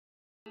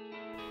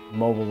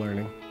mobile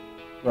learning,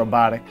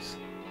 robotics,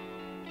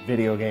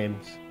 video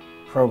games,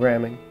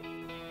 programming,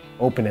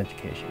 open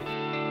education.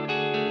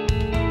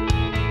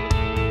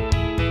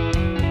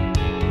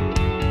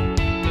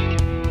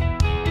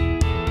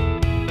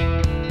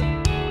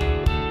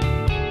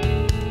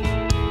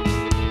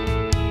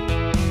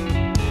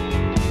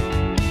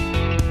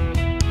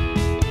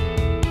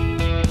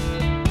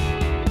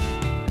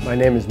 My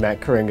name is Matt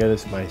Curinga.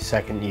 This is my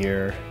second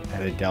year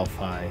at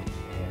Adelphi,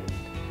 and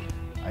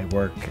I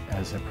work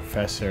as a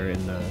professor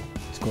in the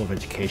School of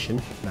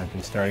Education, and I've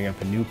been starting up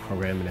a new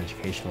program in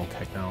educational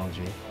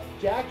technology.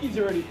 Jackie's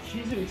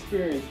she's an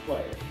experienced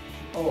player.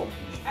 Oh.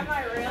 Am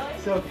I really?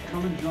 So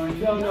come and join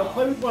me. No,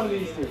 play with one of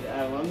these two,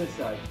 Adam, on this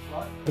side.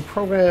 The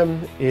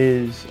program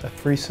is a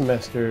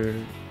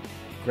 3-semester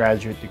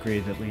graduate degree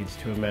that leads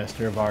to a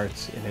Master of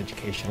Arts in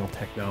Educational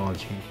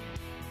Technology.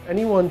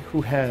 Anyone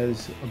who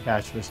has a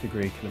bachelor's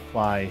degree can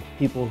apply.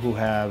 People who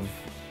have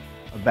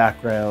a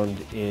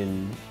background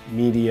in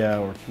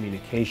media or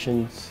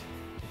communications,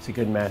 it's a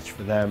good match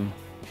for them.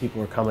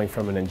 People who are coming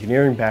from an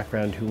engineering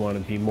background who want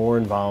to be more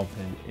involved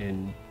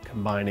in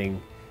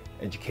combining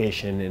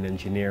education and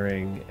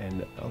engineering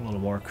and a little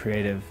more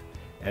creative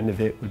end of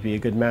it would be a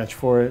good match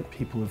for it.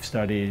 People who've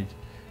studied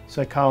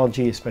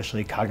psychology,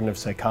 especially cognitive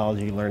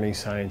psychology, learning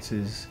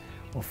sciences,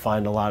 will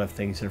find a lot of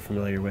things they're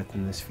familiar with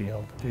in this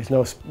field. There's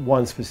no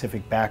one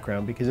specific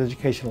background because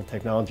educational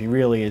technology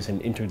really is an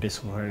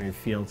interdisciplinary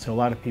field, so a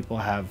lot of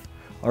people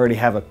already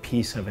have a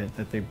piece of it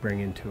that they bring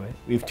into it.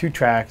 We have 2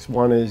 tracks.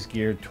 One is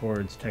geared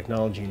towards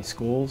technology in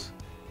schools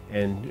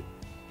and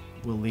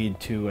will lead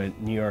to a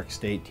New York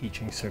State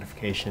teaching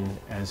certification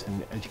as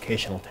an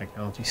educational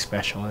technology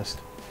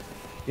specialist.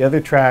 The other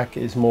track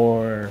is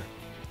more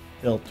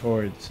built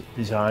towards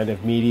design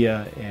of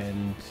media,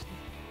 and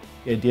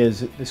the idea is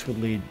that this would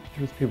lead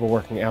to people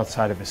working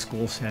outside of a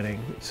school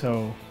setting.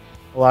 So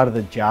a lot of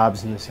the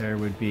jobs in this area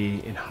would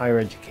be in higher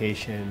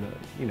education,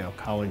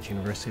 college,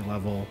 university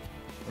level,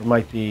 or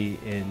might be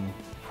in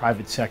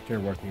private sector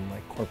working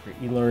like corporate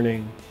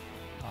e-learning,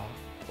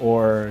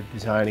 or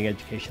designing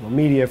educational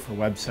media for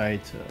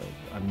websites,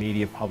 a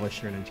media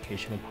publisher, an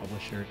educational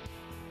publisher.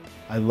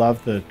 I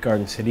love the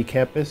Garden City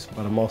campus,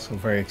 but I'm also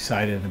very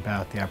excited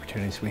about the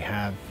opportunities we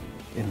have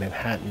in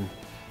Manhattan.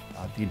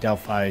 The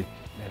Adelphi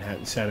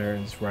Manhattan Center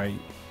is right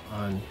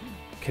on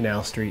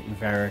Canal Street in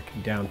Varick,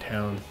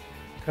 downtown,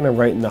 kind of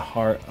right in the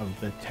heart of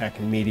the tech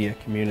and media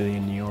community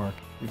in New York.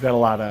 We've got a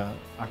lot of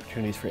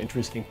opportunities for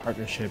interesting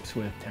partnerships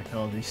with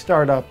technology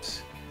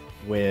startups,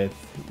 with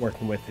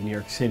working with the New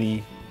York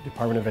City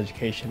Department of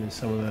Education and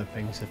some of the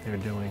things that they're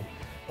doing.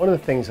 One of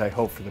the things I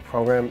hope for the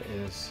program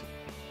is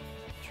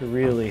to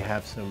really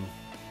have some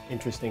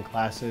interesting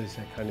classes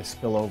that kind of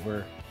spill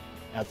over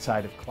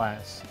outside of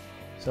class.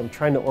 So I'm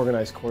trying to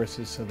organize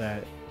courses so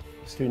that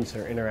students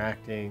are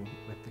interacting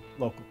with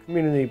the local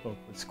community, both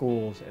with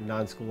schools and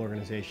non-school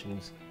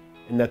organizations,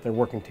 and that they're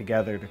working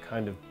together to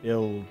kind of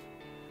build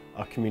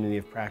a community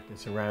of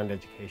practice around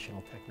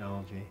educational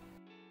technology.